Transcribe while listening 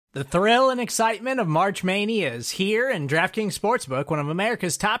The thrill and excitement of March Mania is here, and DraftKings Sportsbook, one of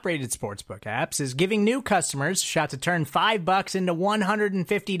America's top-rated sportsbook apps, is giving new customers a shot to turn $5 into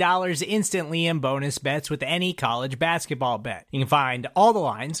 $150 instantly in bonus bets with any college basketball bet. You can find all the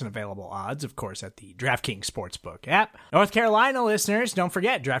lines and available odds, of course, at the DraftKings Sportsbook app. North Carolina listeners, don't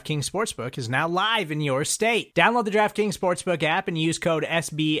forget, DraftKings Sportsbook is now live in your state. Download the DraftKings Sportsbook app and use code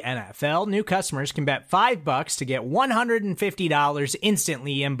SBNFL. New customers can bet $5 to get $150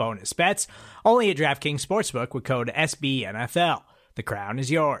 instantly in bonus bets, only at DraftKings Sportsbook with code SBNFL. The crown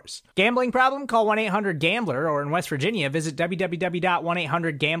is yours. Gambling problem? Call 1-800-GAMBLER, or in West Virginia, visit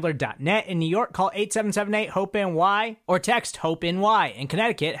www.1800gambler.net. In New York, call 8778-HOPE-NY or text HOPE-NY. In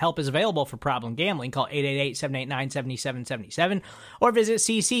Connecticut, help is available for problem gambling. Call 888-789-7777 or visit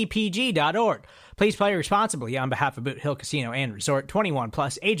ccpg.org. Please play responsibly on behalf of Boot Hill Casino and Resort. 21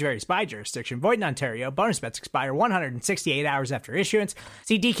 plus, age varies by jurisdiction. Void in Ontario. Bonus bets expire 168 hours after issuance.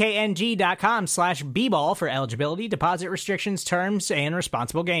 See dkng.com/bball for eligibility, deposit restrictions, terms, and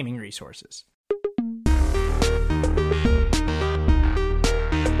responsible gaming resources.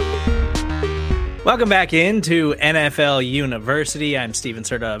 Welcome back into NFL University. I'm Steven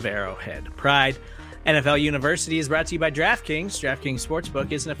Serta of Arrowhead Pride. NFL University is brought to you by DraftKings. DraftKings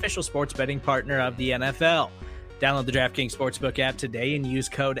Sportsbook is an official sports betting partner of the NFL. Download the DraftKings Sportsbook app today and use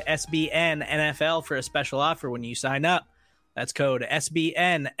code SBNNFL for a special offer when you sign up. That's code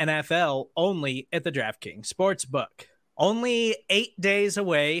SBNNFL only at the DraftKings Sportsbook. Only 8 days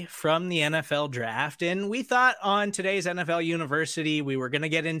away from the NFL draft, and we thought on today's NFL University we were going to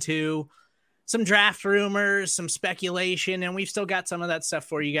get into some draft rumors, some speculation, and we've still got some of that stuff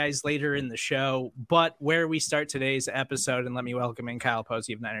for you guys later in the show. But where we start today's episode, and let me welcome in Kyle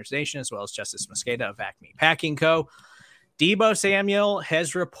Posey of Niners Nation, as well as Justice Mosqueda of Acme Packing Co. Deebo Samuel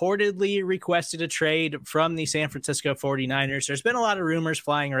has reportedly requested a trade from the San Francisco 49ers. There's been a lot of rumors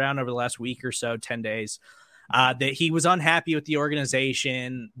flying around over the last week or so, 10 days, that he was unhappy with the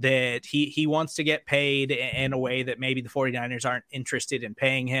organization, that he wants to get paid in a way that maybe the 49ers aren't interested in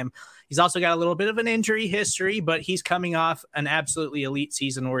paying him. He's also got a little bit of an injury history, but he's coming off an absolutely elite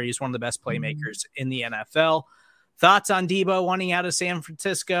season where he's one of the best playmakers in the NFL. Thoughts on Deebo wanting out of San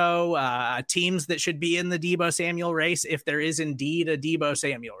Francisco, teams that should be in the Deebo Samuel race, if there is indeed a Deebo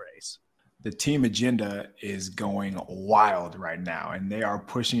Samuel race? The team agenda is going wild right now, and they are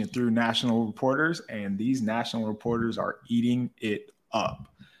pushing it through national reporters, and these national reporters are eating it up.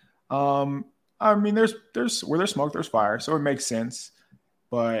 I mean, there's where there's smoke, there's fire, so it makes sense,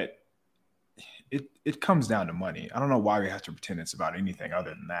 but it comes down to money. I don't know why we have to pretend it's about anything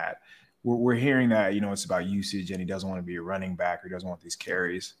other than that. We're hearing that, it's about usage, and he doesn't want to be a running back, or he doesn't want these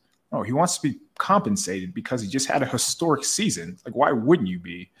carries. No, he wants to be compensated because he just had a historic season. Like, why wouldn't you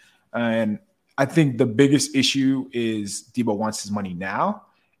be? And I think the biggest issue is Deebo wants his money now.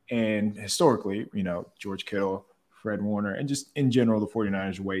 And historically, George Kittle, Fred Warner, and just in general, the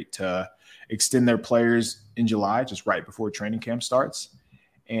 49ers wait to extend their players in July, just right before training camp starts.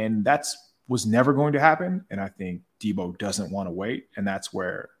 And was never going to happen. And I think Deebo doesn't want to wait. And that's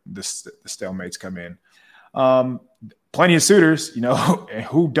where the stalemates come in. Plenty of suitors, and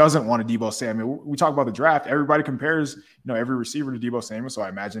who doesn't want a Deebo Samuel? We talk about the draft. Everybody compares, every receiver to Deebo Samuel. So I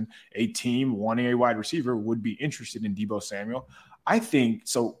imagine a team wanting a wide receiver would be interested in Deebo Samuel. I think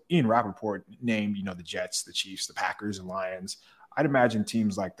so. Ian Rappaport named, the Jets, the Chiefs, the Packers, and Lions. I'd imagine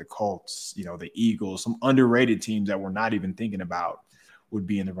teams like the Colts, the Eagles, some underrated teams that we're not even thinking about would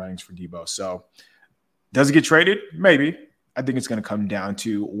be in the runnings for Deebo. So does it get traded? Maybe. I think it's going to come down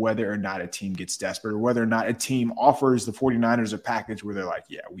to whether or not a team gets desperate, or whether or not a team offers the 49ers a package where they're like,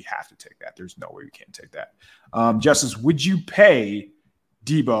 yeah, we have to take that. There's no way we can't take that. Justice, would you pay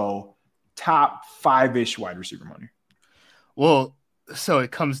Deebo top 5-ish wide receiver money? Well, so it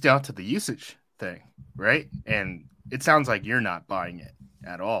comes down to the usage thing, right? And it sounds like you're not buying it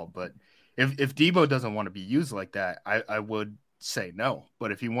at all. But if Deebo doesn't want to be used like that, I would say no.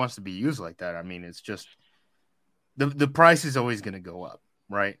 But if he wants to be used like that, I mean, it's just – the price is always going to go up,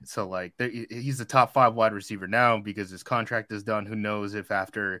 right? So, he's the top 5 wide receiver now because his contract is done. Who knows if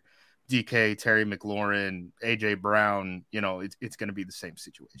after DK, Terry McLaurin, A.J. Brown, it's going to be the same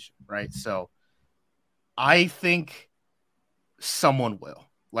situation, right? So, I think someone will,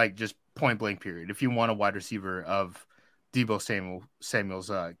 just point blank period. If you want a wide receiver of Deebo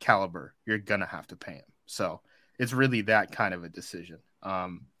Samuel's caliber, you're going to have to pay him. So, it's really that kind of a decision.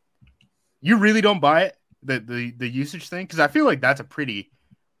 You really don't buy it? The usage thing, because I feel like that's a pretty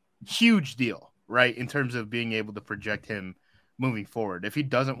huge deal, right? In terms of being able to project him moving forward. If he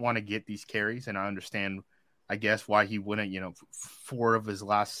doesn't want to get these carries, and I understand, I guess, why he wouldn't, 4 of his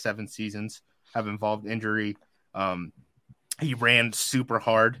last 7 seasons have involved injury. He ran super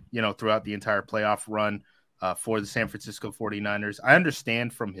hard, throughout the entire playoff run for the San Francisco 49ers. I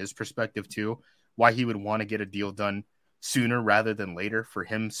understand from his perspective, too, why he would want to get a deal done sooner rather than later for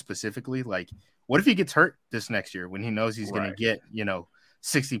him specifically. Like, what if he gets hurt this next year when he knows he's going to get,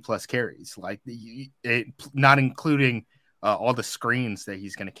 60 plus carries, like not including all the screens that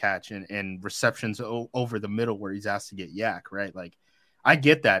he's going to catch and receptions over the middle where he's asked to get yak, right? Like, I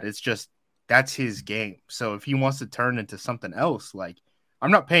get that. It's just, that's his game. So if he wants to turn into something else, like,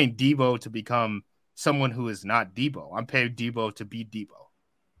 I'm not paying Deebo to become someone who is not Deebo. I'm paying Deebo to be Deebo.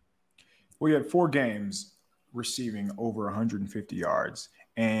 We had 4 games receiving over 150 yards,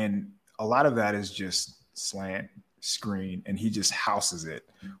 and a lot of that is just slant, screen, and he just houses it,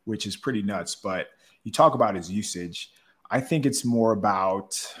 which is pretty nuts. But you talk about his usage. I think it's more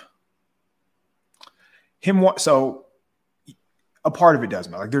about him. So a part of it does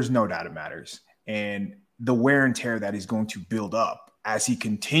matter. Like, there's no doubt it matters. And the wear and tear that he's going to build up as he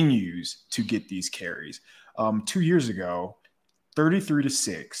continues to get these carries. 2 years ago,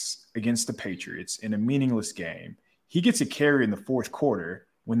 33-6 against the Patriots in a meaningless game. He gets a carry in the fourth quarter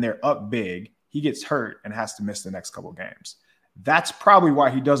when they're up big. He gets hurt and has to miss the next couple of games. That's probably why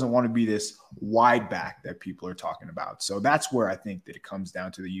he doesn't want to be this wide back that people are talking about. So that's where I think that it comes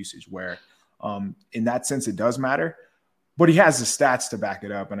down to the usage, where in that sense it does matter. But he has the stats to back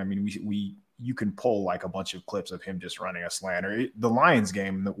it up. And I mean, you can pull like a bunch of clips of him just running a slant. Or the Lions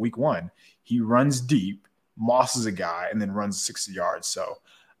game in the week 1, he runs deep, mosses a guy, and then runs 60 yards. So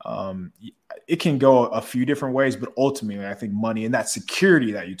it can go a few different ways, but ultimately I think money and that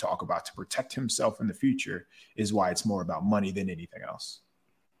security that you talk about to protect himself in the future is why it's more about money than anything else.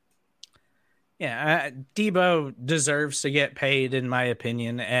 Yeah, Deebo deserves to get paid, in my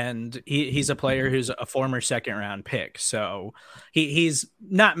opinion, and he's a player who's a former second-round pick, so he's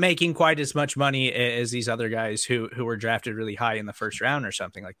not making quite as much money as these other guys who were drafted really high in the first round or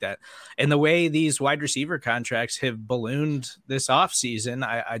something like that. And the way these wide receiver contracts have ballooned this offseason,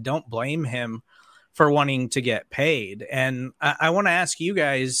 I don't blame him for wanting to get paid. And I want to ask you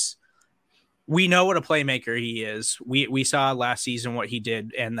guys, we know what a playmaker he is. We saw last season what he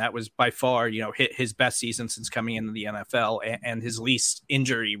did, and that was by far, his best season since coming into the NFL and his least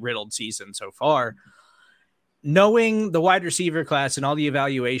injury-riddled season so far. Knowing the wide receiver class and all the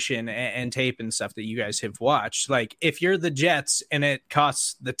evaluation and tape and stuff that you guys have watched, like, if you're the Jets and it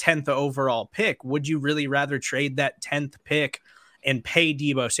costs the 10th overall pick, would you really rather trade that 10th pick and pay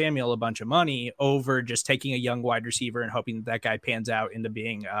Deebo Samuel a bunch of money over just taking a young wide receiver and hoping that guy pans out into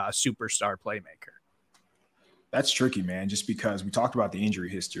being a superstar playmaker? That's tricky, man, just because we talked about the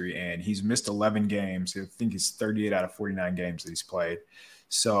injury history, and he's missed 11 games. I think it's 38 out of 49 games that he's played.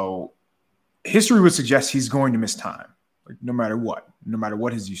 So history would suggest he's going to miss time, like, no matter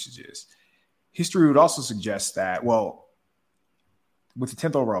what his usage is. History would also suggest that, well, with the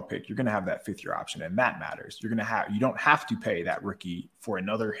 10th overall pick, you're going to have that 5th-year option, and that matters. You don't have to pay that rookie for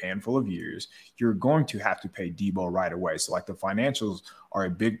another handful of years. You're going to have to pay Deebo right away. So, like, the financials are a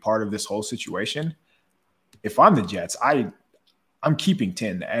big part of this whole situation. If I'm the Jets, I'm keeping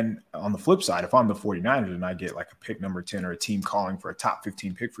 10. And on the flip side, if I'm the 49ers and I get like a pick number 10 or a team calling for a top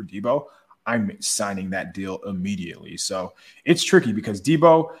 15 pick for Deebo, I'm signing that deal immediately. So it's tricky because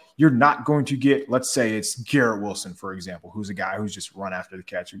Deebo, you're not going to get, let's say it's Garrett Wilson, for example, who's a guy who's just run after the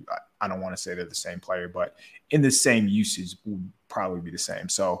catch. I don't want to say they're the same player, but in the same usage would probably be the same.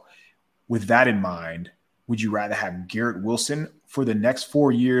 So with that in mind, would you rather have Garrett Wilson for the next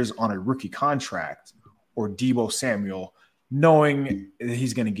 4 years on a rookie contract or Deebo Samuel, knowing that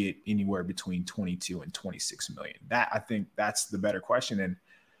he's going to get anywhere between 22 and 26 million? I think that's the better question. And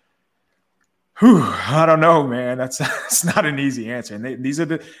I don't know, man. That's not an easy answer. And these are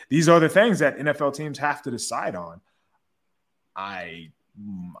the things that NFL teams have to decide on. I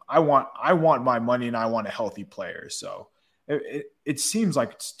want my money, and I want a healthy player. So it seems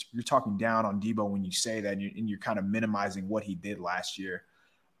like you're talking down on Deebo when you say that, and you're kind of minimizing what he did last year.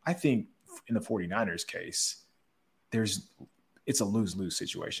 I think in the 49ers case, it's a lose-lose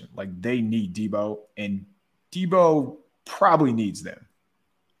situation. Like, they need Deebo, and Deebo probably needs them.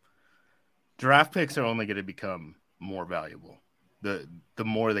 Draft picks are only going to become more valuable the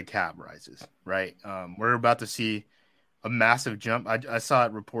more the cap rises, right? We're about to see a massive jump. I saw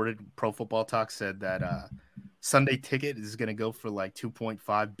it reported. Pro Football Talk said that Sunday Ticket is going to go for like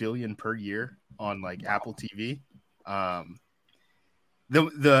 $2.5 billion per year on like Apple TV.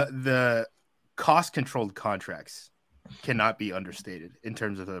 The cost controlled contracts cannot be understated in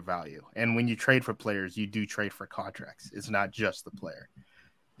terms of their value. And when you trade for players, you do trade for contracts. It's not just the player.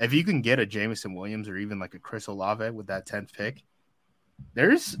 If you can get a Jameson Williams or even like a Chris Olave with that 10th pick,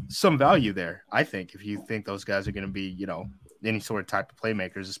 there's some value there, I think, if you think those guys are going to be, any sort of type of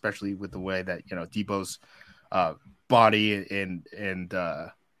playmakers, especially with the way that, Deebo's body and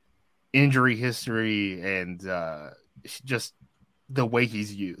injury history and just the way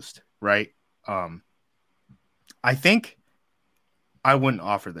he's used, right? I think I wouldn't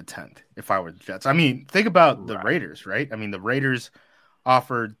offer the 10th if I were the Jets. I mean, think about the Raiders, right? I mean, the Raiders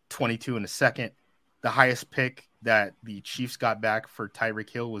offered 22 in a second. The highest pick that the Chiefs got back for Tyreek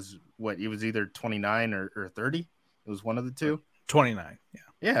Hill was it was either 29 or 30. It was one of the two. 29. Yeah.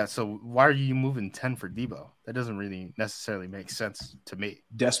 Yeah. So why are you moving 10 for Deebo? That doesn't really necessarily make sense to me.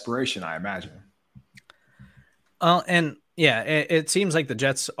 Desperation, I imagine. And yeah, it seems like the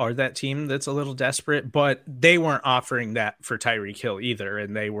Jets are that team that's a little desperate, but they weren't offering that for Tyreek Hill either.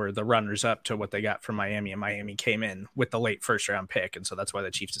 And they were the runners up to what they got from Miami, and Miami came in with the late first round pick. And so that's why the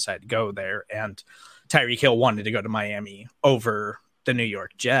Chiefs decided to go there. And Tyreek Hill wanted to go to Miami over the New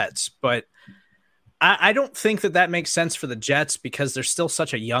York Jets. But I don't think that makes sense for the Jets because they're still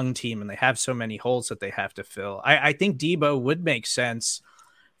such a young team and they have so many holes that they have to fill. I think Deebo would make sense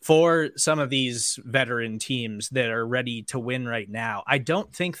for some of these veteran teams that are ready to win right now. I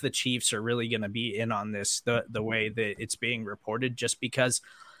don't think the Chiefs are really going to be in on this the way that it's being reported, just because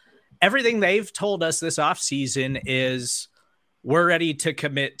everything they've told us this offseason is we're ready to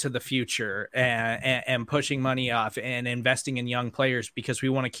commit to the future and pushing money off and investing in young players because we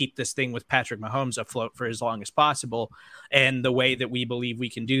want to keep this thing with Patrick Mahomes afloat for as long as possible. And the way that we believe we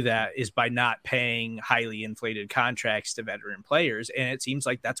can do that is by not paying highly inflated contracts to veteran players. And it seems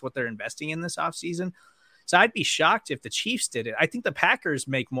like that's what they're investing in this offseason. So I'd be shocked if the Chiefs did it. I think the Packers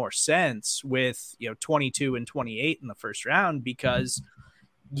make more sense with 22 and 28 in the first round because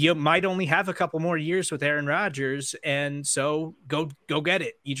you might only have a couple more years with Aaron Rodgers, and so go get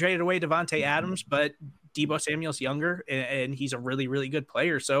it. You traded away Devontae Adams, but Deebo Samuel's younger, and he's a really, really good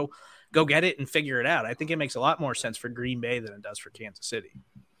player. So go get it and figure it out. I think it makes a lot more sense for Green Bay than it does for Kansas City.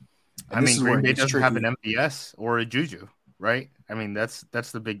 I mean, Green Bay doesn't have an MVS or a Juju, right? I mean, that's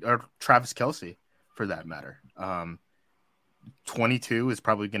the big – or Travis Kelce, for that matter. 22 is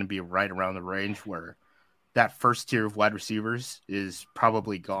probably going to be right around the range where – that first tier of wide receivers is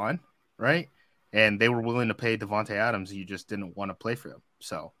probably gone, right? And they were willing to pay Devontae Adams. You just didn't want to play for him.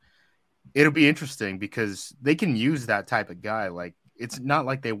 So it'll be interesting because they can use that type of guy. Like, it's not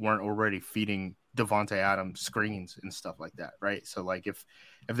like they weren't already feeding Devontae Adams screens and stuff like that, right? So, like, if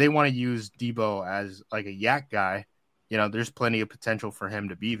they want to use Deebo as, like, a yak guy, there's plenty of potential for him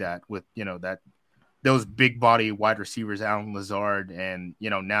to be that with, those big body wide receivers, Allen Lazard, and,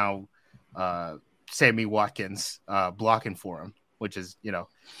 now Sammy Watkins blocking for him, which is,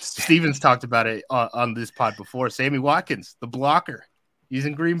 Steven's talked about it on this pod before. Sammy Watkins, the blocker, he's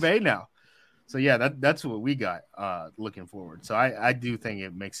in Green Bay now. So yeah, that's what we got looking forward. So I do think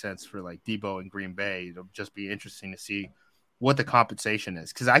it makes sense for like Deebo and Green Bay. It'll just be interesting to see what the compensation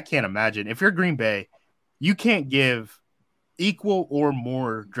is. Cause I can't imagine if you're Green Bay, you can't give equal or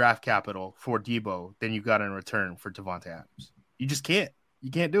more draft capital for Deebo than you got in return for Devontae Adams. You just can't. You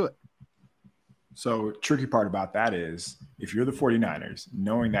can't do it. So tricky part about that is if you're the 49ers,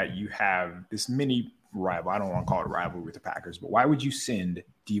 knowing that you have this mini rival, I don't want to call it a rivalry with the Packers, but why would you send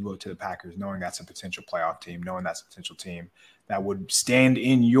Deebo to the Packers knowing that's a potential playoff team, knowing that's a potential team that would stand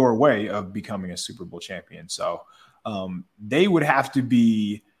in your way of becoming a Super Bowl champion? So they would have to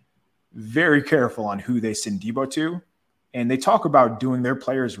be very careful on who they send Deebo to. And they talk about doing their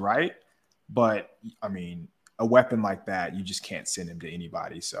players right, but I mean, a weapon like that, you just can't send him to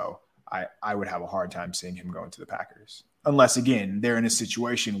anybody. So I would have a hard time seeing him going to the Packers. Unless, again, they're in a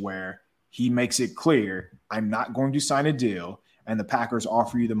situation where he makes it clear, I'm not going to sign a deal, and the Packers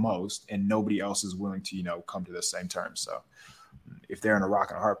offer you the most, and nobody else is willing to, come to the same terms. So if they're in a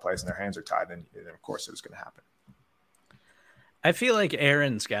rock and a hard place and their hands are tied, then of course it's going to happen. I feel like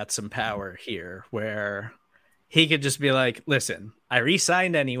Aaron's got some power here where he could just be like, listen, I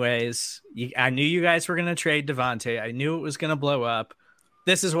re-signed anyways. I knew you guys were going to trade Devontae. I knew it was going to blow up.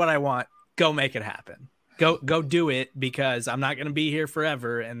 This is what I want. Go make it happen. Go do it because I'm not going to be here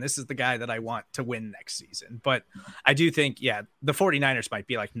forever. And this is the guy that I want to win next season. But I do think, the 49ers might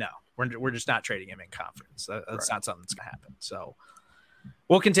be like, no, we're just not trading him in conference. That's not something that's going to happen. So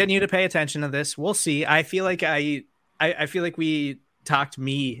we'll continue to pay attention to this. We'll see. I feel like I feel like we talked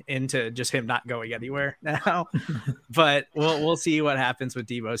me into just him not going anywhere now, but we'll see what happens with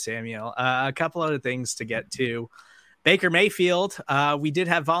Deebo Samuel. A couple other things to get to. Baker Mayfield, we did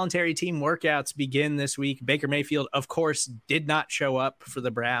have voluntary team workouts begin this week. Baker Mayfield, of course, did not show up for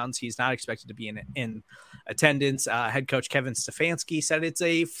the Browns. He's not expected to be in attendance. Head coach Kevin Stefanski said it's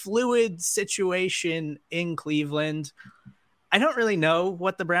a fluid situation in Cleveland. I don't really know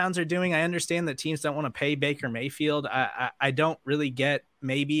what the Browns are doing. I understand that teams don't want to pay Baker Mayfield. I don't really get,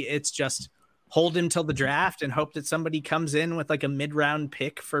 maybe it's just hold him till the draft and hope that somebody comes in with like a mid-round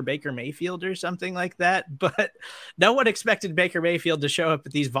pick for Baker Mayfield or something like that. But no one expected Baker Mayfield to show up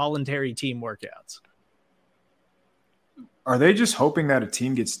at these voluntary team workouts. Are they just hoping that a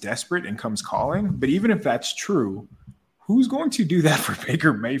team gets desperate and comes calling? But even if that's true, who's going to do that for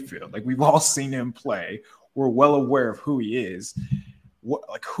Baker Mayfield? Like, we've all seen him play. We're well aware of who he is.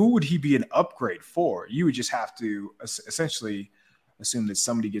 Who would he be an upgrade for? You would just have to essentially assume that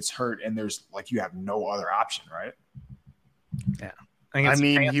somebody gets hurt and there's like, you have no other option, right? Yeah. I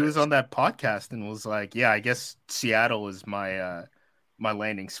mean, he was on that podcast and was like, yeah, I guess Seattle is my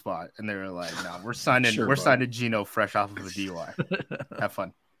landing spot. And they were like, no, we're signing Geno fresh off of a DUI. Have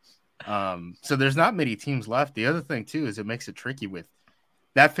fun. So there's not many teams left. The other thing too is it makes it tricky with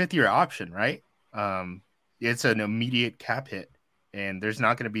that 5th-year option, right? It's an immediate cap hit, and there's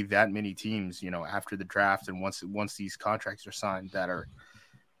not going to be that many teams, after the draft and once these contracts are signed that are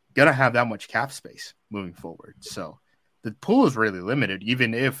going to have that much cap space moving forward. So the pool is really limited,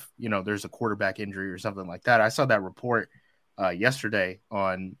 even if there's a quarterback injury or something like that. I saw that report yesterday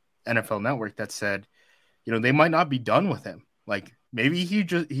on NFL Network that said, they might not be done with him. Like, maybe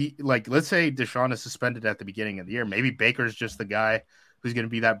let's say Deshaun is suspended at the beginning of the year. Maybe Baker's just the guy who's going to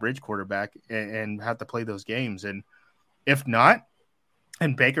be that bridge quarterback and have to play those games. And if not,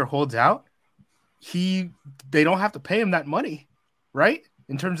 and Baker holds out, they don't have to pay him that money, right?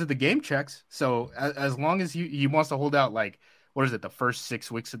 In terms of the game checks. So as long as he wants to hold out, like, what is it, the first 6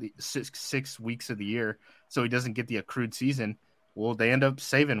 weeks of the year, so he doesn't get the accrued season. Well, they end up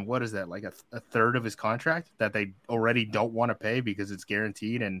saving, what is that, like a third of his contract that they already don't want to pay because it's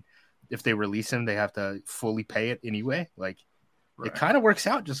guaranteed. And if they release him, they have to fully pay it anyway. Like, right. It kind of works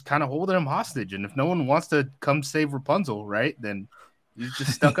out, just kind of holding him hostage. And if no one wants to come save Rapunzel, right, then he's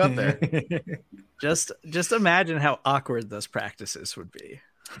just stuck up there. Just imagine how awkward those practices would be.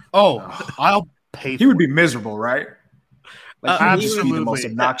 Oh, I'll pay. He would be miserable, right? Like, he would just be the most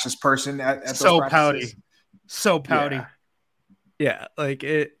Absolutely. obnoxious person at those So practices. So pouty. Yeah, like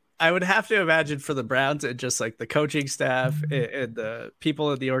it. I would have to imagine for the Browns and just like the coaching staff and the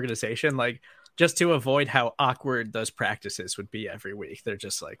people in the organization, like, just to avoid how awkward those practices would be every week. They're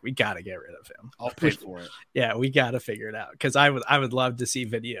just like, we got to get rid of him. I'll pay for it. Yeah, we got to figure it out. Because I would love to see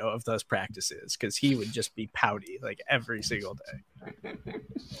video of those practices because he would just be pouty like every single day.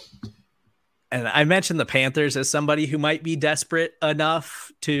 And I mentioned the Panthers as somebody who might be desperate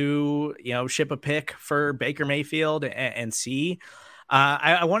enough to, ship a pick for Baker Mayfield and see.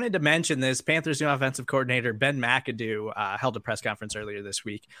 I wanted to mention this. Panthers' new offensive coordinator, Ben McAdoo, held a press conference earlier this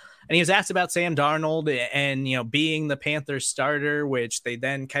week. And he was asked about Sam Darnold and, being the Panthers starter, which they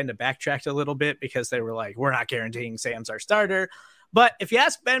then kind of backtracked a little bit because they were like, we're not guaranteeing Sam's our starter. But if you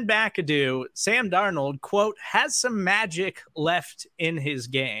ask Ben McAdoo, Sam Darnold, quote, has some magic left in his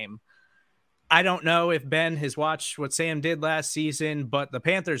game. I don't know if Ben has watched what Sam did last season, but the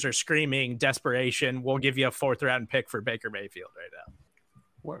Panthers are screaming desperation. We'll give you a 4th-round pick for Baker Mayfield right now.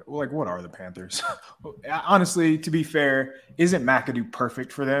 What are the Panthers? Honestly, to be fair, isn't McAdoo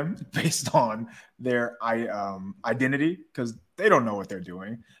perfect for them based on their identity? Because they don't know what they're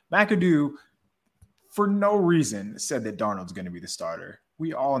doing. McAdoo, for no reason, said that Darnold's going to be the starter.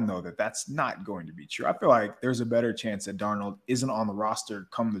 We all know that that's not going to be true. I feel like there's a better chance that Darnold isn't on the roster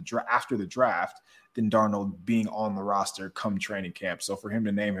after the draft than Darnold being on the roster come training camp. So for him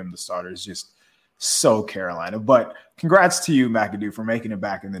to name him the starter is just so Carolina. But congrats to you, McAdoo, for making it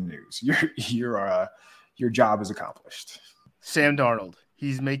back in the news. Your job is accomplished. Sam Darnold,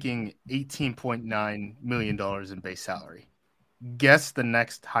 he's making $18.9 million in base salary. Guess the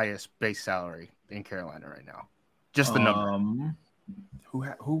next highest base salary in Carolina right now. Just the number.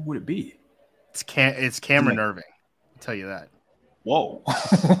 Who would it be? It's Cameron Irving. I'll tell you that. Whoa.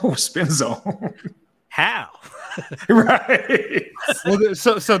 Spin zone. How? Right. Well,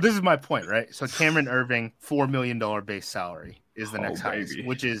 so this is my point, right? So Cameron Irving, $4 million base salary is the next highest,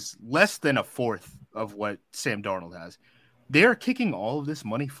 which is less than a fourth of what Sam Darnold has. They are kicking all of this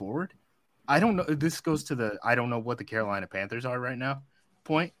money forward. I don't know. This goes to I don't know what the Carolina Panthers are right now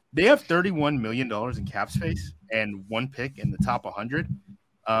point. They have $31 million in cap space and one pick in the top 100.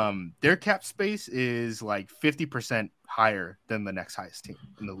 Their cap space is like 50% higher than the next highest team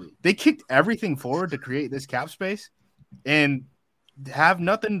in the league. They kicked everything forward to create this cap space and have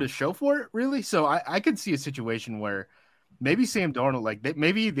nothing to show for it, really. So I could see a situation where maybe Sam Darnold,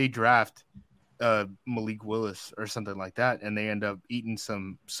 maybe they draft Malik Willis or something like that, and they end up eating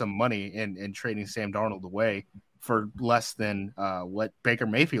some money and trading Sam Darnold away for less than what Baker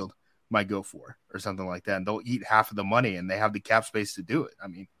Mayfield might go for or something like that. And they'll eat half of the money and they have the cap space to do it. I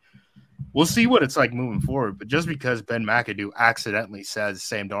mean, we'll see what it's like moving forward. But just because Ben McAdoo accidentally says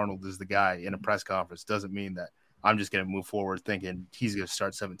Sam Darnold is the guy in a press conference doesn't mean that I'm just going to move forward thinking he's going to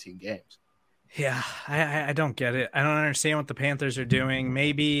start 17 games. Yeah, I don't get it. I don't understand what the Panthers are doing.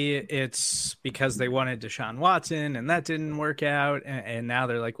 Maybe it's because they wanted Deshaun Watson and that didn't work out. And now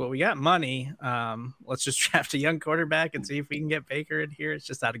they're like, well, we got money. Let's just draft a young quarterback and see if we can get Baker in here. It's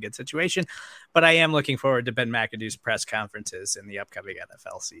just not a good situation. But I am looking forward to Ben McAdoo's press conferences in the upcoming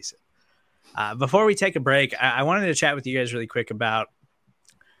NFL season. Before we take a break, I wanted to chat with you guys really quick about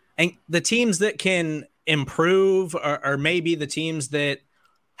the teams that can improve or maybe the teams that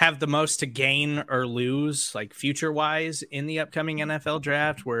have the most to gain or lose, like future-wise, in the upcoming NFL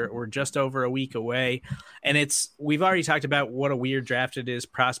draft. We're just over a week away, and we've already talked about what a weird draft it is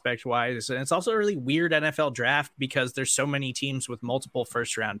prospect-wise, and it's also a really weird NFL draft because there's so many teams with multiple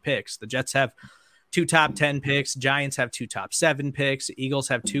first-round picks. The Jets have 2 top 10 picks, Giants have 2 top 7 picks, Eagles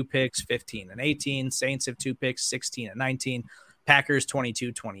have 2 picks, 15 and 18, Saints have 2 picks, 16 and 19, Packers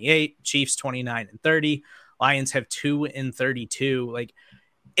 22, 28, Chiefs 29 and 30, Lions have 2 and 32. Like,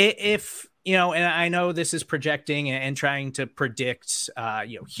 if and I know this is projecting and trying to predict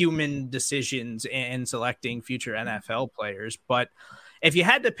human decisions and selecting future NFL players, but if you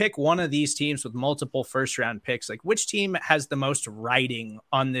had to pick one of these teams with multiple first round picks, like which team has the most riding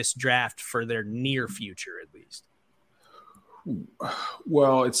on this draft for their near future, at least?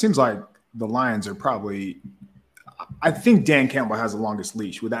 Well, it seems like the Lions are probably, I think Dan Campbell has the longest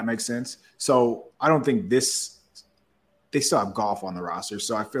leash. Would that make sense? So I don't think they still have golf on the roster.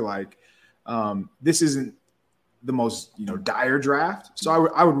 So I feel like this isn't the most, dire draft. So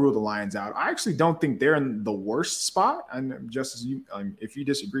I would rule the Lions out. I actually don't think they're in the worst spot. And just as if you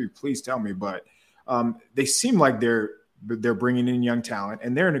disagree, please tell me. But they seem like they're bringing in young talent,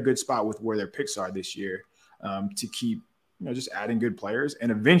 and they're in a good spot with where their picks are this year to keep, just adding good players.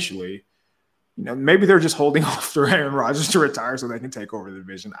 And eventually, maybe they're just holding off for Aaron Rodgers to retire so they can take over the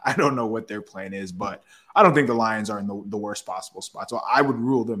division. I don't know what their plan is, but I don't think the Lions are in the worst possible spot. So I would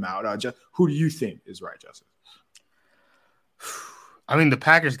rule them out. Who do you think is right, Justin? I mean, the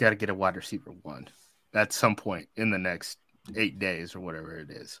Packers got to get a wide receiver 1 at some point in the next 8 days or whatever it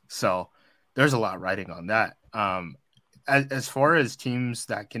is. So there's a lot riding on that. As far as teams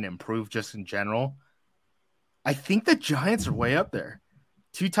that can improve just in general, I think the Giants are way up there.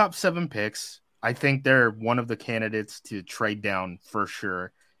 2 top 7 picks. I think they're one of the candidates to trade down for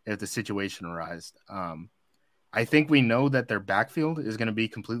sure if the situation arises. I think we know that their backfield is going to be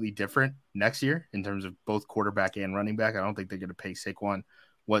completely different next year in terms of both quarterback and running back. I don't think they're going to pay Saquon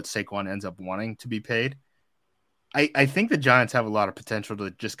what Saquon ends up wanting to be paid. I think the Giants have a lot of potential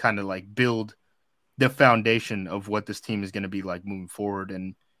to just kind of like build the foundation of what this team is going to be like moving forward.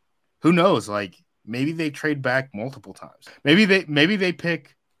 And who knows, like maybe they trade back multiple times. Maybe they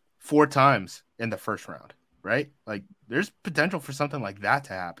pick 4 times in the first round, right? Like there's potential for something like that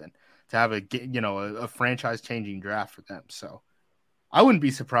to happen, to have a franchise changing draft for them. So I wouldn't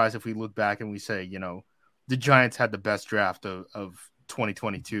be surprised if we look back and we say, the Giants had the best draft of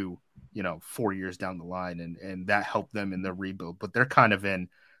 2022, 4 years down the line, and that helped them in their rebuild. But they're kind of in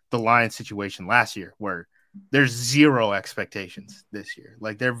the Lions situation last year where there's 0 expectations this year.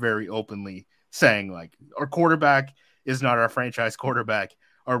 Like they're very openly saying like our quarterback is not our franchise quarterback.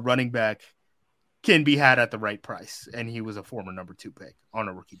 Our running back can be had at the right price. And he was a former number 2 pick on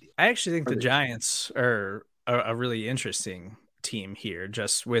a rookie deal. I actually think the Giants are a really interesting team here,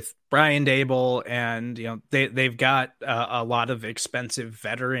 just with Brian Dable, and they've got a lot of expensive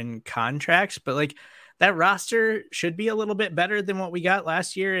veteran contracts, but like that roster should be a little bit better than what we got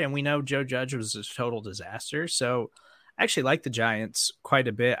last year. And we know Joe Judge was a total disaster. So I actually like the Giants quite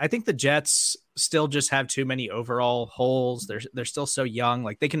a bit. I think the Jets still just have too many overall holes. They're still so young.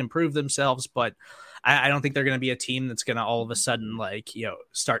 Like they can improve themselves, but I don't think they're going to be a team that's going to all of a sudden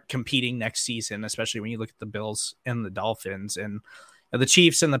start competing next season, especially when you look at the Bills and the Dolphins. And the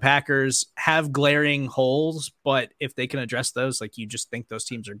Chiefs and the Packers have glaring holes, but if they can address those, like you just think those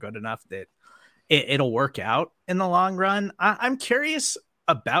teams are good enough that it'll work out in the long run. I'm curious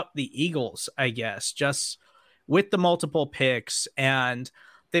about the Eagles, I guess, just with the multiple picks, and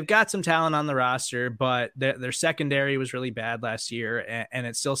they've got some talent on the roster, but their secondary was really bad last year, and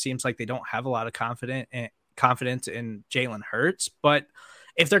it still seems like they don't have a lot of confidence in Jalen Hurts. But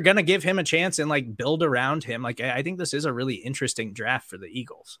if they're going to give him a chance and like build around him, like I think this is a really interesting draft for the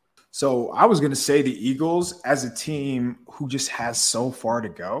Eagles. So I was going to say the Eagles as a team who just has so far to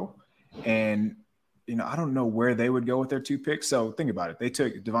go, and I don't know where they would go with their 2 picks. So think about it. They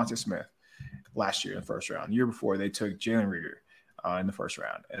took Devontae Smith last year in the first round. The year before, they took Jalen Reagor. in the first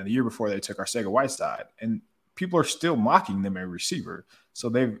round. And the year before, they took Arcega-Whiteside. And people are still mocking them a receiver. So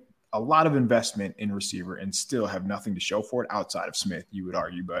they've a lot of investment in receiver and still have nothing to show for it outside of Smith, you would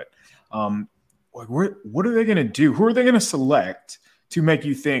argue. But what are they going to do? Who are they going to select to make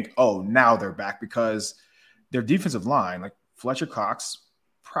you think, oh, now they're back? Because their defensive line, like Fletcher Cox,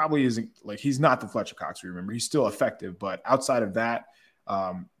 probably isn't like he's not the Fletcher Cox we remember. He's still effective. But outside of that,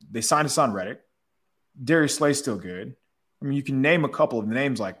 they signed Hassan Reddick. Darius Slay's still good. I mean, you can name a couple of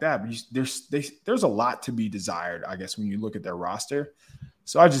names like that, but there's a lot to be desired, I guess, when you look at their roster.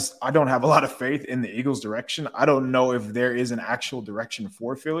 So I don't have a lot of faith in the Eagles' direction. I don't know if there is an actual direction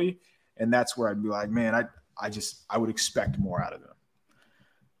for Philly, and that's where I'd be like, man, I would expect more out of them.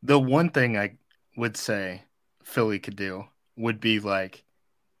 The one thing I would say Philly could do would be like,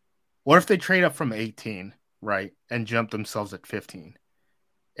 what if they trade up from 18, right, and jump themselves at 15,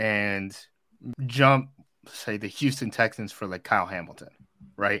 and jump, say, the Houston Texans for like Kyle Hamilton,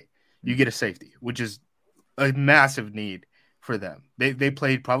 right? You get a safety, which is a massive need for them. They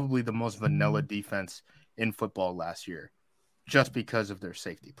played probably the most vanilla defense in football last year just because of their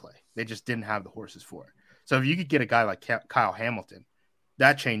safety play. They just didn't have the horses for it. So if you could get a guy like Kyle Hamilton,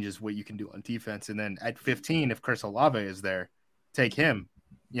 that changes what you can do on defense. And then at 15, if Chris Olave is there, take him.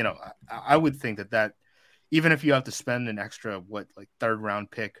 You know, I would think that even if you have to spend an extra, third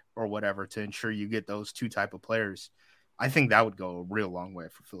round pick or whatever to ensure you get those two type of players, I think that would go a real long way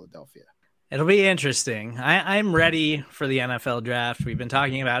for Philadelphia. It'll be interesting. I'm ready for the NFL draft. We've been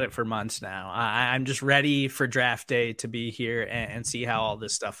talking about it for months now. I'm just ready for draft day to be here and see how all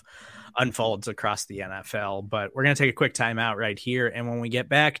this stuff unfolds across the NFL. But we're going to take a quick timeout right here. And when we get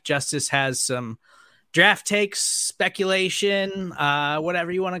back, Justice has some draft takes, speculation,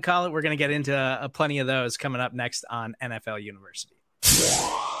 whatever you want to call it. We're going to get into plenty of those coming up next on NFL University.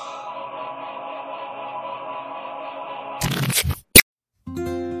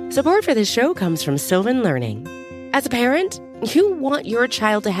 Support for this show comes from Sylvan Learning. As a parent, you want your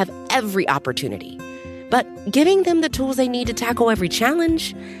child to have every opportunity, but giving them the tools they need to tackle every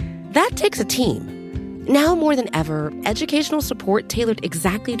challenge, that takes a team. Now more than ever, educational support tailored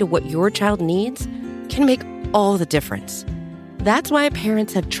exactly to what your child needs can make all the difference. That's why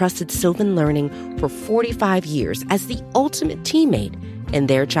parents have trusted Sylvan Learning for 45 years as the ultimate teammate in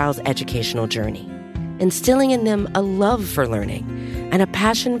their child's educational journey, instilling in them a love for learning and a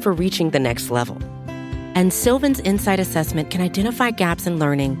passion for reaching the next level. And Sylvan's Insight Assessment can identify gaps in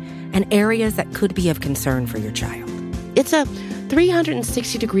learning and areas that could be of concern for your child. It's a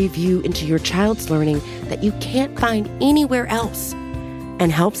 360-degree view into your child's learning that you can't find anywhere else, and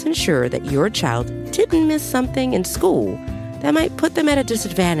helps ensure that your child didn't miss something in school that might put them at a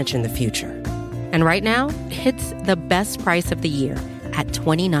disadvantage in the future. And right now, it's the best price of the year at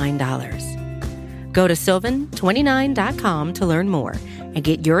 $29. Go to sylvan29.com to learn more and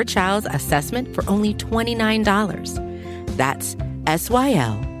get your child's assessment for only $29. That's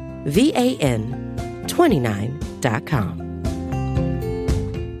SYLVAN29.com.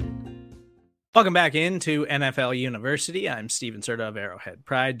 Welcome back into NFL University. I'm Steven Serta of Arrowhead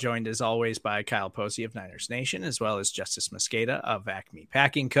Pride, joined as always by Kyle Posey of Niners Nation, as well as Justice Mosqueda of Acme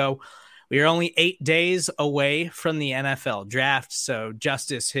Packing Co. We are only 8 days away from the NFL draft, so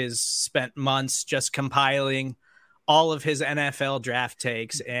Justice has spent months just compiling all of his NFL draft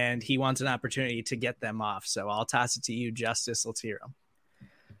takes, and he wants an opportunity to get them off. So I'll toss it to you, Justice. Let's hear them.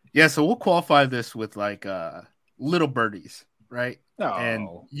 Yeah, so we'll qualify this with like little birdies, right? No. And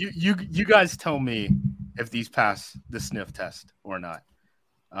you guys tell me if these pass the sniff test or not.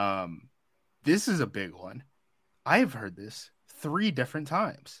 This is a big one. I have heard this 3 different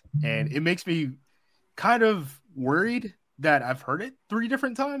times, and it makes me kind of worried that I've heard it 3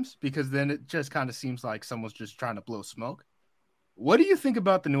 different times, because then it just kind of seems like someone's just trying to blow smoke. What do you think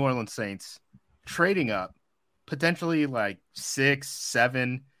about the New Orleans Saints trading up potentially like 6,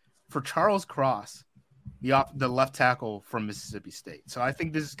 7 for Charles Cross, the left tackle from Mississippi State? So I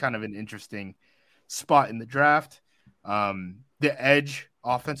think this is kind of an interesting spot in the draft. The edge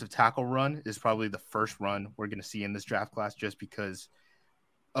offensive tackle run is probably the first run we're going to see in this draft class, just because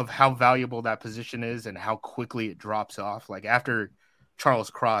of how valuable that position is and how quickly it drops off. Like after Charles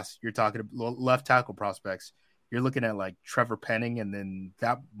Cross, you're talking left tackle prospects. You're looking at like Trevor Penning, and then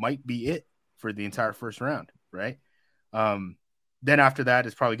that might be it for the entire first round, right? Then after that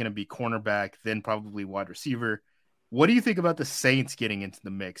is probably going to be cornerback, then probably wide receiver. What do you think about the Saints getting into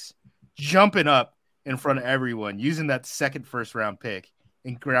the mix, jumping up in front of everyone, using that second first-round pick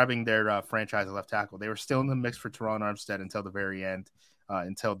and grabbing their franchise left tackle? They were still in the mix for Teron Armstead until the very end,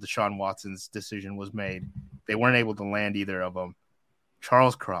 until Deshaun Watson's decision was made. They weren't able to land either of them.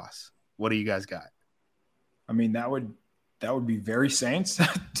 Charles Cross, what do you guys got? I mean, that would That would be very Saints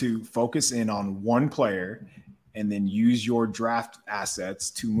to focus in on one player and then use your draft assets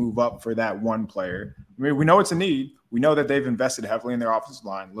to move up for that one player. I mean, we know it's a need. We know that they've invested heavily in their offensive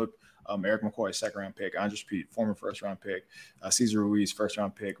line. Look, Eric McCoy, second-round pick. Andres Pete, former first-round pick. Cesar Ruiz,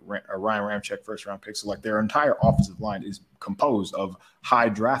 first-round pick. Ryan Ramczyk, first-round pick. So, like, their entire offensive line is composed of high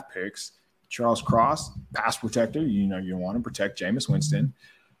draft picks. Charles Cross, pass protector. You know you want to protect Jameis Winston.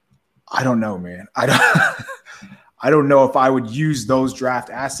 I don't know, man. I don't know if I would use those draft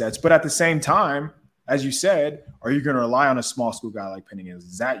assets. But at the same time, as you said, are you going to rely on a small school guy like Penning?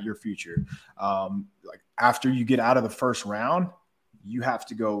 Is that your future? Like after you get out of the first round, you have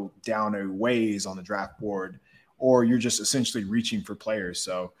to go down a ways on the draft board, or you're just essentially reaching for players.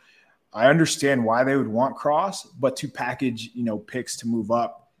 So I understand why they would want Cross, but to package, picks to move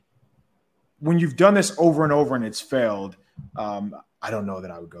up, when you've done this over and over and it's failed, I don't know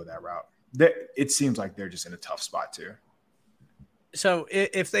that I would go that route. It seems like they're just in a tough spot too. So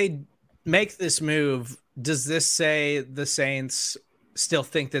if they make this move, does this say the Saints still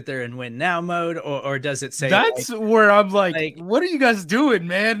think that they're in win now mode, or does it say that's where I'm like, what are you guys doing,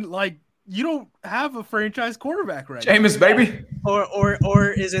 man? Like, you don't have a franchise quarterback right Jameis, now. Baby. Or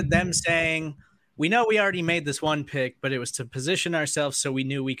is it them saying, we know we already made this one pick, but it was to position ourselves so we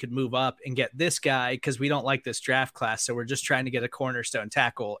knew we could move up and get this guy because we don't like this draft class. So we're just trying to get a cornerstone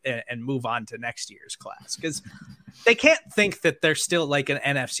tackle and move on to next year's class, because they can't think that they're still like an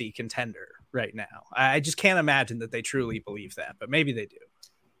NFC contender right now. I just can't imagine that they truly believe that, but maybe they do.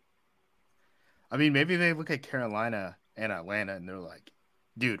 I mean, maybe they look at Carolina and Atlanta and they're like,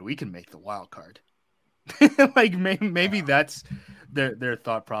 dude, we can make the wild card. Like maybe that's their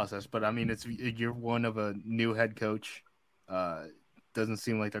thought process. But I mean, it's year one of a new head coach. Doesn't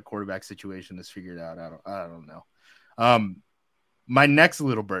seem like their quarterback situation is figured out. I don't know. My next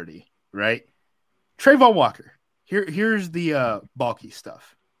little birdie, right? Trayvon Walker. Here's the bulky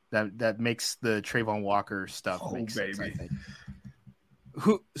stuff that makes the Trayvon Walker stuff make sense, I think.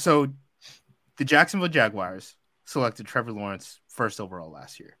 So the Jacksonville Jaguars selected Trevor Lawrence first overall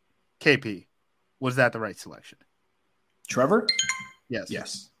last year. KP, was that the right selection? Trevor?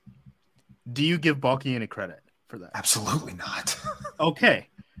 Yes. Do you give Balky any credit for that? Absolutely not. Okay,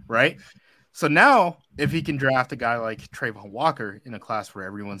 right? So now, if he can draft a guy like Trayvon Walker in a class where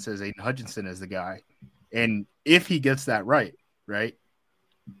everyone says Aiden Hutchinson is the guy, and if he gets that right,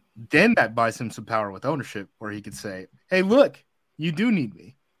 then that buys him some power with ownership where he could say, hey, look, you do need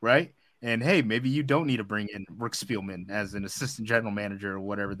me, right? And, hey, maybe you don't need to bring in Rick Spielman as an assistant general manager or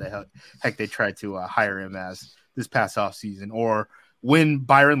whatever the heck they tried to hire him as this past offseason. Or when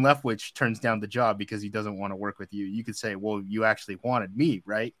Byron Leftwich turns down the job because he doesn't want to work with you, you could say, well, you actually wanted me,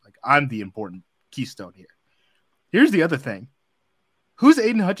 right? Like, I'm the important keystone here. Here's the other thing. Who's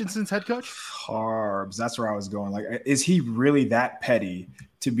Aiden Hutchinson's head coach? Harbs. That's where I was going. Like, is he really that petty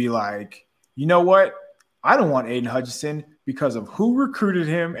to be like, you know what? I don't want Aiden Hutchinson because of who recruited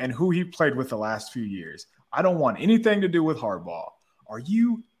him and who he played with the last few years. I don't want anything to do with Harbaugh. Are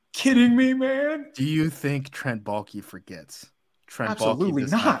you kidding me, man? Do you think Trent Baalke forgets? Absolutely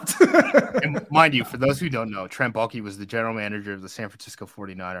not. And mind you, for those who don't know, Trent Baalke was the general manager of the San Francisco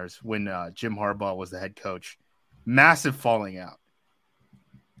 49ers when Jim Harbaugh was the head coach. Massive falling out.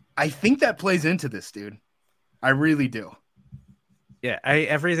 I think that plays into this, dude. I really do. Yeah,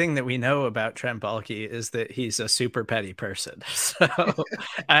 everything that we know about Trent Baalke is that he's a super petty person. So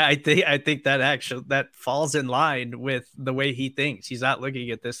I think that falls in line with the way he thinks. He's not looking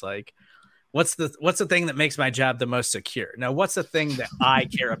at this like, what's the thing that makes my job the most secure? Now, what's the thing that I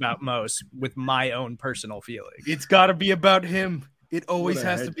care about most with my own personal feelings? It's got to be about him. It always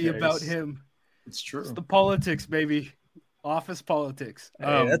has to be about him. It's true. It's the politics, baby. Office politics.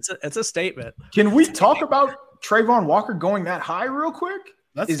 That's a statement. Can we talk about Trayvon Walker going that high real quick?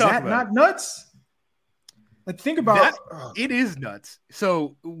 Is that not nuts? Like, think about that. It is nuts.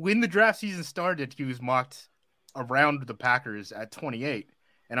 So when the draft season started, he was mocked around the Packers at 28.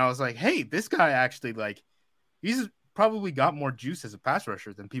 And I was like, hey, this guy actually, like, he's probably got more juice as a pass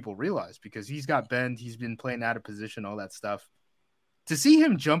rusher than people realize because he's got bend. He's been playing out of position, all that stuff. To see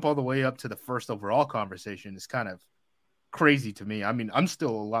him jump all the way up to the first overall conversation is kind of crazy to me. I mean, I'm still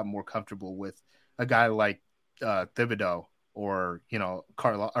a lot more comfortable with a guy like Thibodeau or,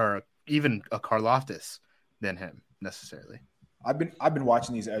 or even a Karlaftis than him necessarily. I've been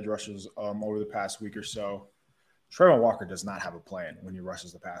watching these edge rushers over the past week or so. Trayvon Walker does not have a plan when he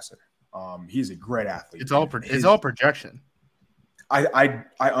rushes the passer. He's a great athlete. It's all projection. I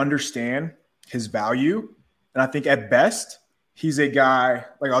understand his value, and I think at best he's a guy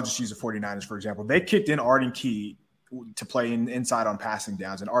like, I'll just use the 49ers for example. They kicked in Arden Key to play inside on passing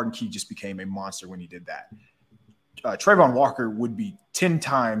downs, and Arden Key just became a monster when he did that. Trayvon Walker would be 10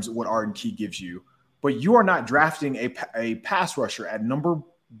 times what Arden Key gives you, but you are not drafting a pass rusher at number.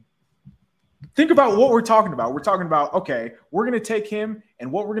 Think about what we're talking about. We're talking about, okay, we're going to take him,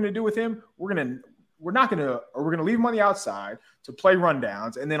 and what we're going to do with him, we're going to leave him on the outside to play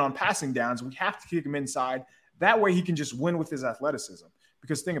rundowns, and then on passing downs, we have to kick him inside. That way he can just win with his athleticism.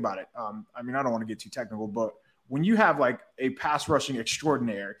 Because think about it. I don't want to get too technical, but when you have like a pass rushing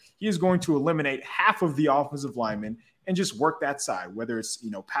extraordinaire, he is going to eliminate half of the offensive linemen and just work that side, whether it's,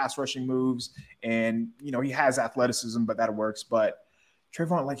 pass rushing moves and, he has athleticism, but that works. But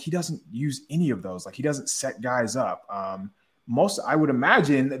Trayvon, like, he doesn't use any of those. Like, he doesn't set guys up. I would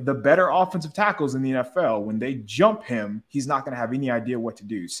imagine the better offensive tackles in the NFL, when they jump him, he's not going to have any idea what to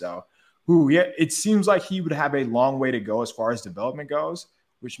do. So, it seems like he would have a long way to go as far as development goes,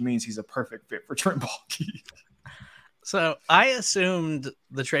 which means he's a perfect fit for Trent Baalke. So I assumed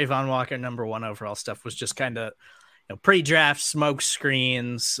the Trayvon Walker number 1 overall stuff was just kind of pre-draft smoke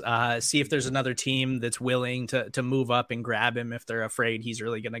screens, see if there's another team that's willing to move up and grab him if they're afraid he's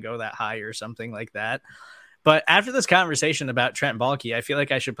really going to go that high or something like that. But after this conversation about Trent Baalke, I feel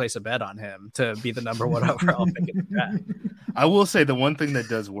like I should place a bet on him to be the number 1 overall pick in the draft. I will say the one thing that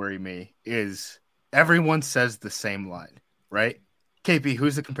does worry me is everyone says the same line, right? KP,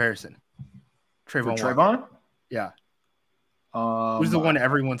 who's the comparison? Trayvon? Yeah. Who's the one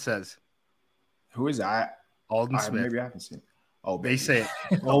everyone says? Who is that? Alden Smith. Maybe I haven't seen it. Oh, they say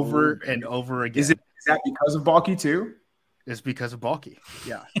it over and over again. Is that because of Baalke too? It's because of Baalke.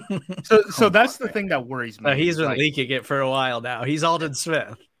 Yeah. So that's the thing that worries me. He's been leaking it for a while now. He's Alden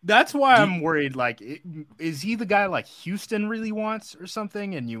Smith. That's why I'm worried. Like, is he the guy like Houston really wants or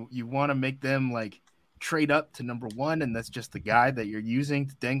something? And you want to make them like trade up to number 1, and that's just the guy that you're using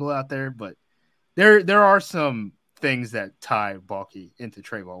to dangle out there. But there are some things that tie Baalke into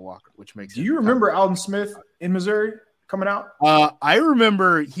Trayvon Walker, which makes. Do you remember Alden Smith in Missouri coming out? I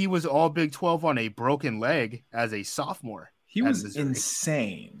remember he was all Big 12 on a broken leg as a sophomore. He was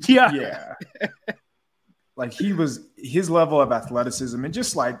insane. Yeah. Like, his level of athleticism, and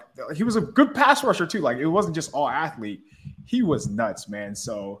just like, he was a good pass rusher too. Like, it wasn't just all athlete. He was nuts, man.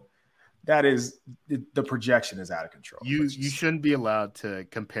 So that is, the projection is out of control. You shouldn't be allowed to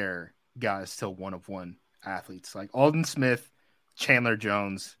compare guys to one-of-one athletes like Alden Smith, Chandler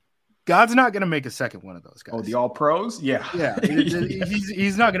Jones. God's not going to make a second one of those guys. Oh, the all pros? Yeah.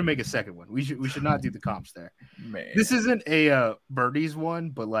 He's not going to make a second one. We should not do the comps there. Man. This isn't a birdies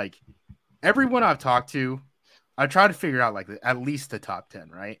one, but like everyone I've talked to, I try to figure out like at least the top 10,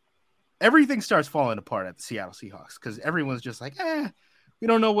 right? Everything starts falling apart at the Seattle Seahawks because everyone's just like, we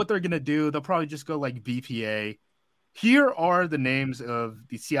don't know what they're going to do. They'll probably just go like BPA. Here are the names of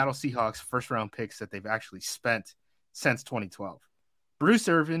the Seattle Seahawks first-round picks that they've actually spent since 2012. Bruce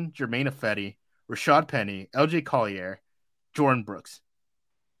Irvin, Jermaine Ifedi, Rashad Penny, LJ Collier, Jordan Brooks.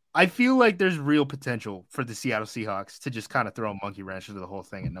 I feel like there's real potential for the Seattle Seahawks to just kind of throw a monkey wrench into the whole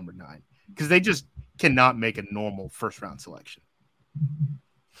thing at number 9 because they just cannot make a normal first-round selection.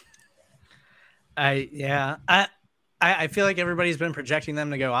 I feel like everybody's been projecting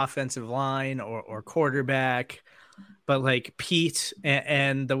them to go offensive line or quarterback. But like Pete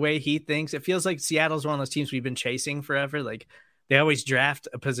and the way he thinks, it feels like Seattle's one of those teams we've been chasing forever. Like, they always draft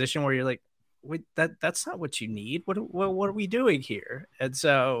a position where you're like, wait, that's not what you need. What are we doing here? And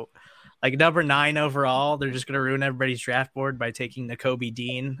so, like, number 9 overall, they're just going to ruin everybody's draft board by taking Nakobe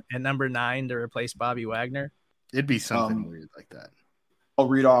Dean at number 9 to replace Bobby Wagner. It'd be something weird like that. I'll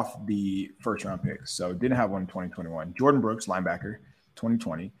read off the first-round picks. So, didn't have one in 2021. Jordan Brooks, linebacker,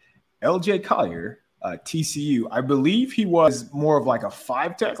 2020. LJ Collier, TCU. I believe he was more of like a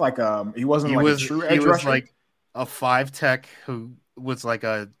 5-tech. Like, he wasn't a true edge rusher. He was like a 5-tech who was like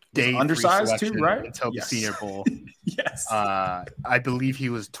a day undersized too, right? Until the Senior Bowl. Yes. I believe he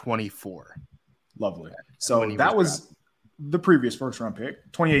was 24. Lovely. So that was the previous first-round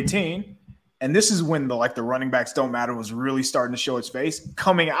pick, 2018. And this is when the running backs don't matter was really starting to show its face.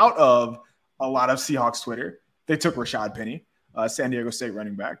 Coming out of a lot of Seahawks Twitter, they took Rashad Penny, San Diego State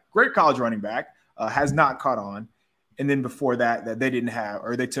running back, great college running back, has not caught on. And then before that they didn't have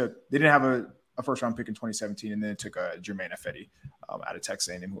a first-round pick in 2017, and then it took Jermaine Ifedi out of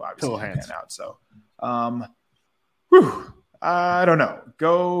Texas A&M, who obviously didn't pan out. So, I don't know.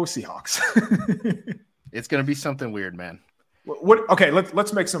 Go Seahawks. It's going to be something weird, man. Okay,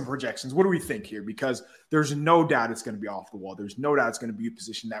 let's make some projections. What do we think here? Because there's no doubt it's going to be off the wall. There's no doubt it's going to be a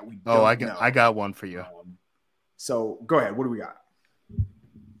position that we don't know. I got one for you. So go ahead. What do we got?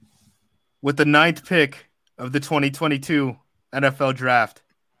 With the 9th pick of the 2022 NFL Draft,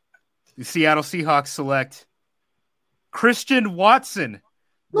 the Seattle Seahawks select Christian Watson,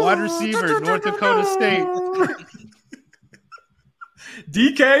 Wide receiver, North Dakota State.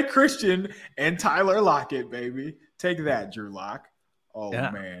 DK Christian and Tyler Lockett, baby. Take that, Drew Lock. Oh,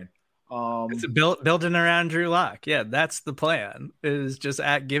 Yeah. man. It's building around Drew Lock. Yeah, that's the plan. Is just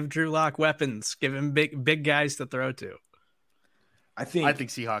give Drew Lock weapons, give him big guys to throw to. I think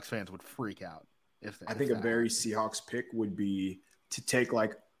Seahawks fans would freak out if a very Seahawks pick would be to take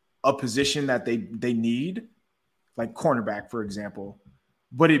like a position that they need, like cornerback, for example,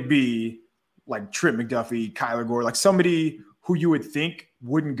 but it'd be like Trip McDuffie, Kyler Gore, like somebody who you would think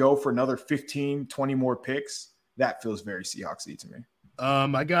wouldn't go for another 15, 20 more picks. That feels very Seahawksy to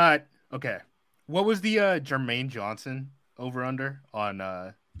me. Okay. What was the Jermaine Johnson over under on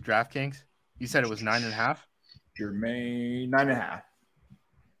DraftKings? You said it was 9.5. Jermaine 9.5.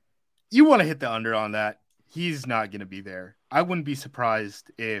 You want to hit the under on that. He's not going to be there. I wouldn't be surprised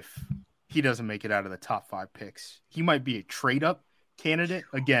if he doesn't make it out of the top 5 picks. He might be a trade up candidate.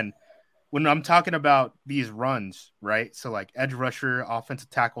 Again, when I'm talking about these runs, right? So like edge rusher, offensive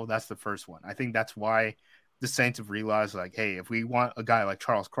tackle, that's the first one. I think that's why the Saints have realized, like, hey, if we want a guy like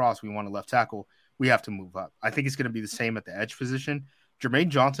Charles Cross, we want a left tackle, we have to move up. I think it's going to be the same at the edge position. Jermaine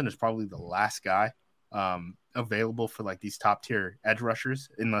Johnson is probably the last guy available for like these top tier edge rushers,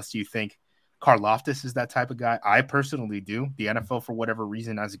 unless you think Karlaftis is that type of guy. I personally do. The NFL, for whatever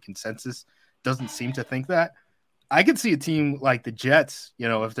reason, as a consensus, doesn't seem to think that. I could see a team like the Jets,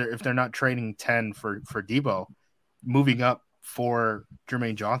 if they're not trading 10 for Deebo, moving up for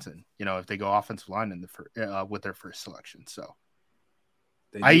Jermaine Johnson, if they go offensive line with their first selection. So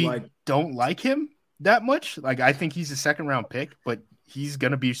don't like him that much. Like, I think he's a second round pick, but he's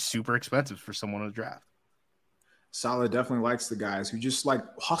going to be super expensive for someone to draft. Saleh definitely likes the guys who just like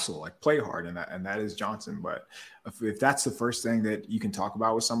hustle, like play hard, and that is Johnson. But if that's the first thing that you can talk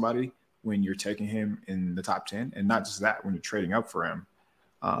about with somebody when you're taking him in the top 10, and not just that, when you're trading up for him,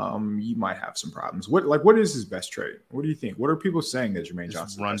 you might have some problems. What is his best trade? What do you think? What are people saying that Jermaine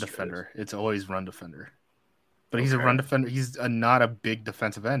Johnson run defender? It's always run defender, but he's a run defender. He's not a big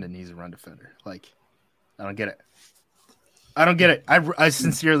defensive end, and he's a run defender. Like, I don't get it. I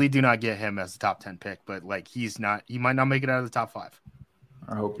sincerely do not get him as a top 10 pick, but like he might not make it out of the top 5.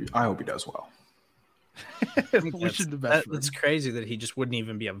 I hope he does well. That's crazy that he just wouldn't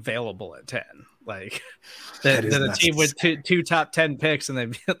even be available at 10. Like the team with two top 10 picks, and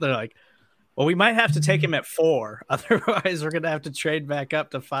they're like, well, we might have to take him at 4. Otherwise, we're going to have to trade back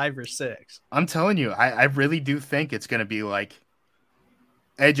up to 5 or 6. I'm telling you, I really do think it's going to be like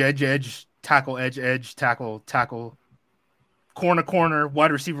edge, tackle, edge, tackle, corner,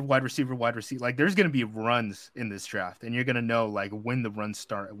 wide receiver. Like, there's going to be runs in this draft, and you're going to know like when the runs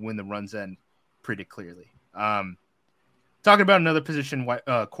start and when the runs end pretty clearly. Talking about another position,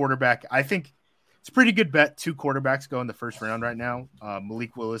 quarterback, I think it's a pretty good bet. 2 quarterbacks go in the first round right now.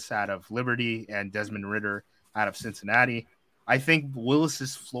 Malik Willis out of Liberty and Desmond Ridder out of Cincinnati. I think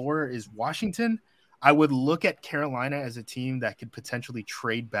Willis's floor is Washington. I would look at Carolina as a team that could potentially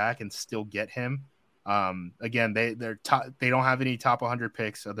trade back and still get him. Again, they don't have any top 100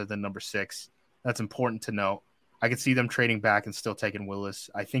 picks other than number 6. That's important to note. I could see them trading back and still taking Willis.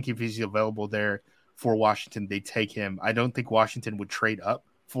 I think if he's available there for Washington, they take him. I don't think Washington would trade up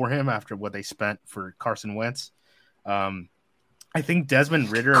for him after what they spent for Carson Wentz. I think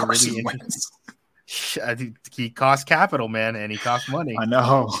Desmond Ridder really interesting. He costs capital, man, and he costs money. I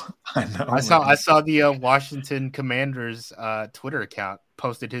know. I saw the Washington Commanders Twitter account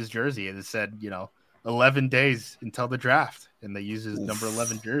posted his jersey, and it said, 11 days until the draft, and they use his number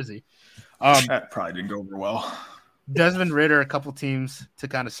 11 jersey. That probably didn't go over well. Desmond Ridder, a couple teams to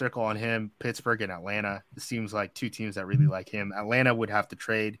kind of circle on him, Pittsburgh and Atlanta. It seems like 2 teams that really like him. Atlanta would have to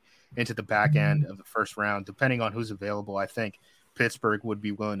trade into the back end of the first round, depending on who's available. I think Pittsburgh would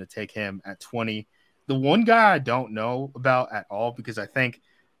be willing to take him at 20. The one guy I don't know about at all, because I think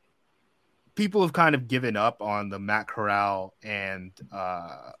people have kind of given up on the Matt Corral and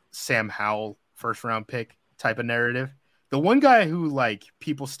Sam Howell first round pick type of narrative. The one guy who like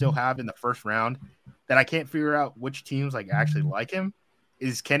people still have in the first round that I can't figure out which teams like actually like him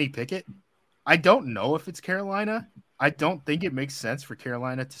is Kenny Pickett. I don't know if it's Carolina. I don't think it makes sense for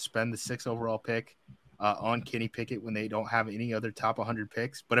Carolina to spend the 6th overall pick on Kenny Pickett when they don't have any other top 100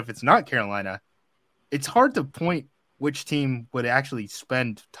 picks. But if it's not Carolina, it's hard to point which team would actually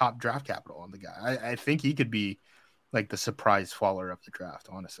spend top draft capital on the guy. I think he could be like the surprise faller of the draft,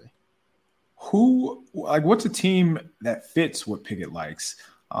 honestly. What's a team that fits what Pickett likes?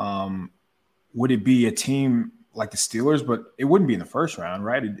 Would it be a team like the Steelers? But it wouldn't be in the first round,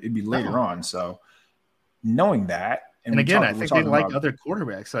 right? It'd be later on. So knowing that, and again, I think they like other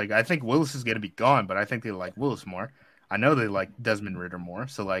quarterbacks. Like, I think Willis is going to be gone, but I think they like Willis more. I know they like Desmond Ridder more.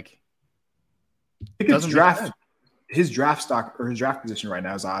 So like, his draft stock or his draft position right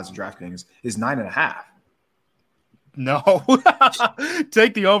now, his odds in DraftKings is 9.5. No,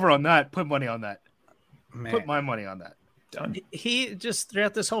 take the over on that. Put money on that. Man. Put my money on that. Done. He just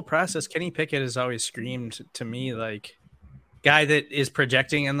throughout this whole process, Kenny Pickett has always screamed to me like guy that is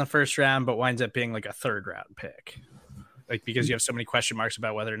projecting in the first round, but winds up being like a third round pick. Like because you have so many question marks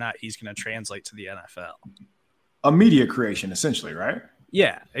about whether or not he's going to translate to the NFL. A media creation, essentially, right?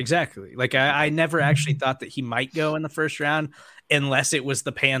 Yeah, exactly. Like I never actually thought that he might go in the first round unless it was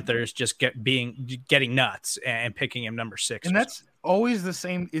the Panthers just getting nuts and picking him number 6. And that's always the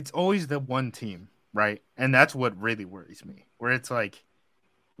same. It's always the one team, right? And that's what really worries me. Where it's like,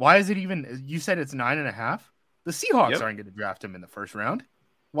 why is it even? You said it's 9.5. The Seahawks aren't going to draft him in the first round.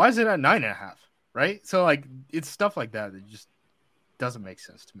 Why is it at 9.5? Right? So like, it's stuff like that just doesn't make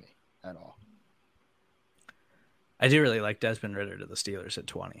sense to me at all. I do really like Desmond Ridder to the Steelers at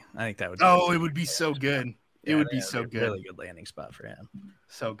 20. I think that would. It would be so good. It would be so good. Really good landing spot for him.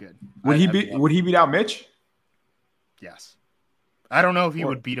 So good. Would he beat out Mitch? Yes. I don't know if he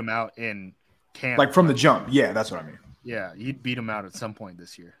would beat him out in camp. Like from the jump. Yeah, that's what I mean. Yeah, he'd beat him out at some point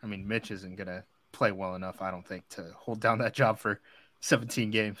this year. I mean, Mitch isn't gonna play well enough, I don't think, to hold down that job for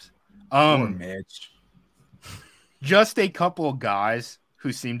 17 games. Poor Mitch. Just a couple of guys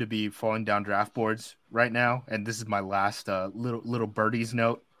who seem to be falling down draft boards right now, and this is my last little birdies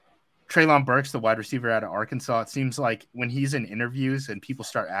note. Treylon Burks, the wide receiver out of Arkansas, it seems like when he's in interviews and people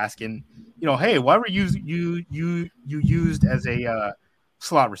start asking, hey, why were you used as a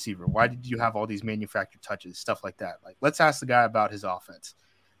slot receiver? Why did you have all these manufactured touches, stuff like that? Like, let's ask the guy about his offense.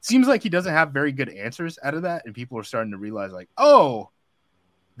 Seems like he doesn't have very good answers out of that, and people are starting to realize, like, oh,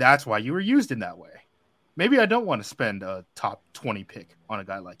 that's why you were used in that way. Maybe I don't want to spend a top 20 pick on a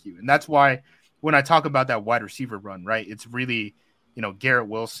guy like you. And that's why when I talk about that wide receiver run, right, it's really, Garrett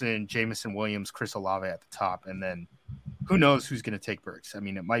Wilson, Jamison Williams, Chris Olave at the top. And then who knows who's going to take Burks. I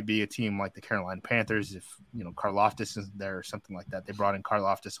mean, it might be a team like the Carolina Panthers if, Karlaftis isn't there or something like that. They brought in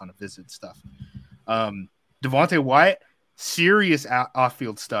Karlaftis on a visit stuff. Devontae Wyatt, serious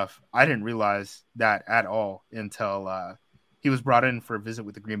off-field stuff. I didn't realize that at all until he was brought in for a visit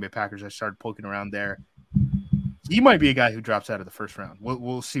with the Green Bay Packers. I started poking around there. He might be a guy who drops out of the first round.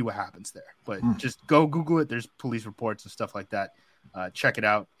 We'll see what happens there. But just go Google it. There's police reports and stuff like that. Check it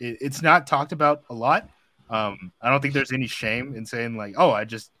out. It's not talked about a lot. I don't think there's any shame in saying like, oh, I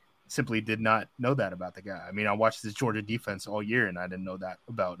just simply did not know that about the guy. I mean, I watched this Georgia defense all year, and I didn't know that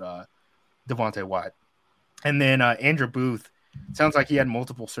about Devontae Wyatt. And then Andrew Booth, sounds like he had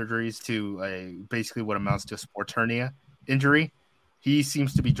multiple surgeries to basically what amounts to a sports hernia injury. He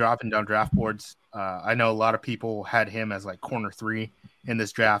seems to be dropping down draft boards. I know a lot of people had him as like corner 3 in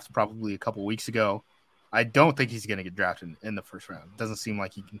this draft probably a couple weeks ago. I don't think he's going to get drafted in the first round. It doesn't seem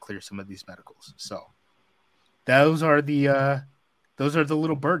like he can clear some of these medicals. So those are the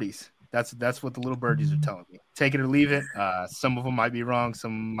little birdies. That's what the little birdies are telling me. Take it or leave it. Some of them might be wrong.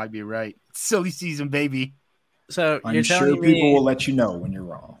 Some might be right. It's silly season, baby. So I'm sure people will let you know when you're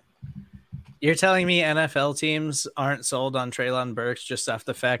wrong. You're telling me NFL teams aren't sold on Treylon Burks just off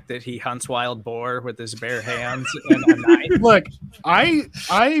the fact that he hunts wild boar with his bare hands and a knife? Look, I'm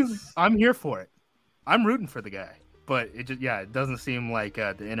here for it. I'm rooting for the guy, but it doesn't seem like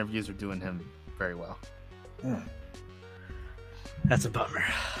the interviews are doing him very well. That's a bummer.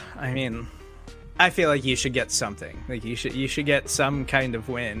 I mean, I feel like you should get something. Like you should get some kind of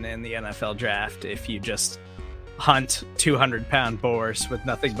win in the NFL draft if you just hunt 200-pound boars with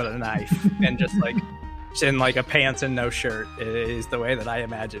nothing but a knife and just in like a pants and no shirt is the way that I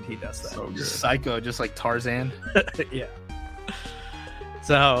imagine he does that. So good. Psycho, just like Tarzan. Yeah.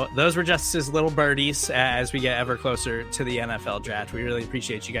 So those were just his little birdies as we get ever closer to the NFL draft. We really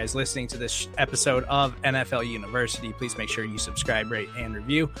appreciate you guys listening to this episode of NFL University. Please make sure you subscribe, rate, and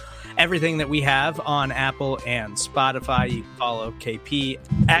review everything that we have on Apple and Spotify. You can follow KP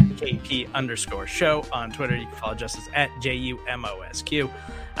at KP_show on Twitter. You can follow Justice at JUMOSQ.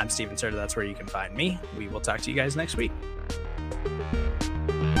 I'm Steven Serta. That's where you can find me. We will talk to you guys next week.